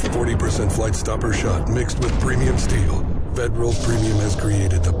Steel. With 40% flight stopper shot mixed with premium steel, Federal Premium has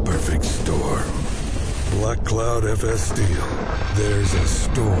created the perfect storm. Black Cloud FS Steel. There's a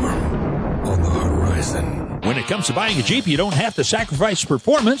storm on the horizon. When it comes to buying a Jeep, you don't have to sacrifice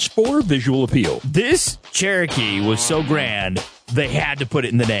performance for visual appeal. This Cherokee was so grand, they had to put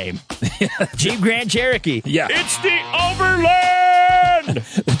it in the name. Jeep Grand Cherokee. Yeah. It's the Overland!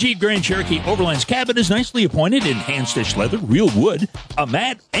 The Jeep Grand Cherokee Overland's cabin is nicely appointed in hand-stitched leather, real wood, a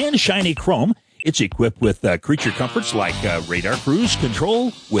matte, and shiny chrome. It's equipped with creature comforts like radar cruise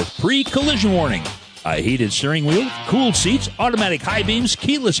control with pre-collision warning, a heated steering wheel, cooled seats, automatic high beams,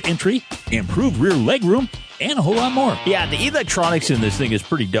 keyless entry, improved rear legroom, and a whole lot more. Yeah, the electronics in this thing is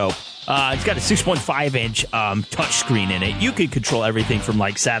pretty dope. It's got a 6.5-inch touchscreen in it. You can control everything from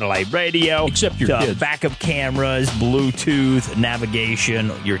like satellite radio, except your kids, backup cameras, Bluetooth,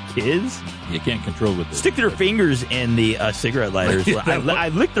 navigation. Your kids? You can't control with this. Stick their fingers in the cigarette lighters. I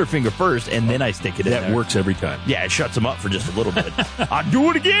lick their finger first, and then I stick it in there. That works every time. Yeah, it shuts them up for just a little bit. I'll do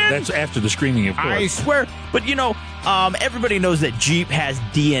it again. That's after the screaming, of course. I swear. But, you know, everybody knows that Jeep has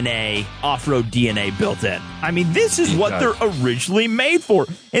DNA, off-road DNA built in. I mean, this is what they're originally made for.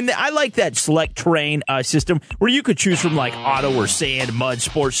 And I like that select terrain system where you could choose from like auto or sand, mud,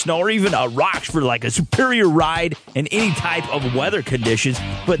 sports, snow, or even rocks for like a superior ride in any type of weather conditions.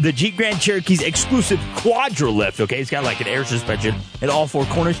 But the Jeep Grand Cherokee's exclusive Quadra-Lift, okay, it's got like an air suspension at all four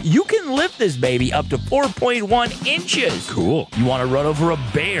corners. You can lift this baby up to 4.1 inches. Cool. You want to run over a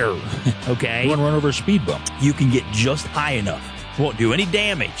bear, okay? You want to run over a speed bump. You can get just high enough. Won't do any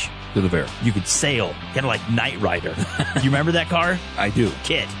damage. To the bear. You could sail, kind of like Knight Rider. You remember that car? I do.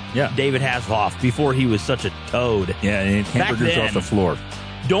 Kit. Yeah. David Hasselhoff, before he was such a toad. Yeah, and hamburgers off the floor.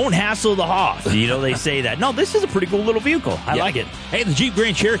 Don't hassle the Hoff. You know, they say that. No, this is a pretty cool little vehicle. I like it. Hey, the Jeep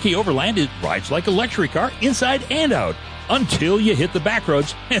Grand Cherokee Overland rides like a luxury car inside and out until you hit the back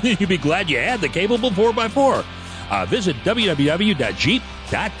roads, and then you'll be glad you had the capable 4x4. Visit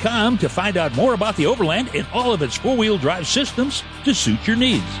www.jeep.com to find out more about the Overland and all of its four-wheel drive systems to suit your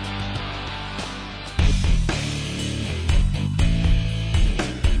needs.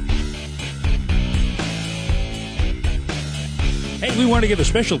 Hey, we want to give a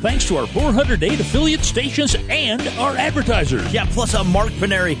special thanks to our 408 affiliate stations and our advertisers. Yeah, plus Mark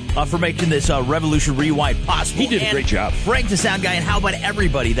Paneri for making this Revolution Rewind possible. He did a great job. Frank the Sound Guy, and how about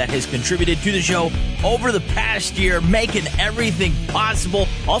everybody that has contributed to the show over the past year, making everything possible.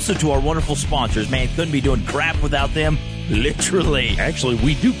 Also to our wonderful sponsors. Man, couldn't be doing crap without them. Literally. Actually,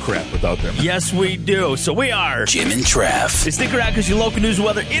 we do crap without them. Yes, we do. So we are Jim and Trav. Stick around because your local news and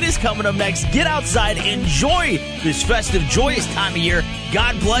weather, it is coming up next. Get outside. Enjoy this festive, joyous time of year.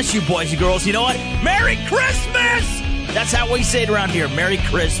 God bless you, boys and girls. You know what? Merry Christmas! That's how we say it around here. Merry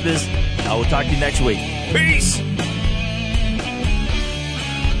Christmas. We'll talk to you next week. Peace!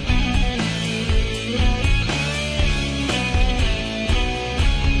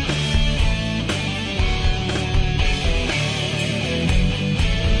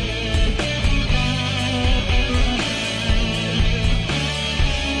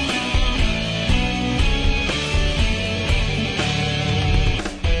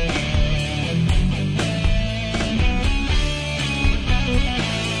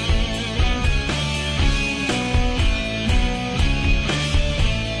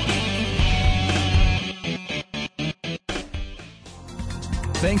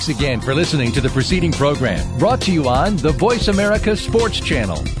 Thanks again for listening to the preceding program, brought to you on the Voice America Sports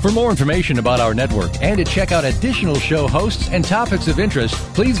Channel. For more information about our network and to check out additional show hosts and topics of interest,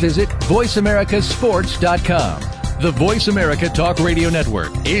 please visit voiceamericasports.com. The Voice America Talk Radio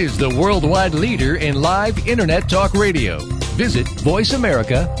Network is the worldwide leader in live Internet talk radio. Visit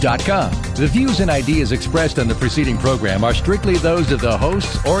voiceamerica.com. The views and ideas expressed on the preceding program are strictly those of the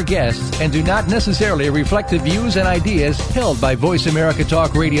hosts or guests and do not necessarily reflect the views and ideas held by Voice America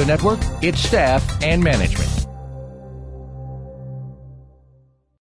Talk Radio Network, its staff, and management.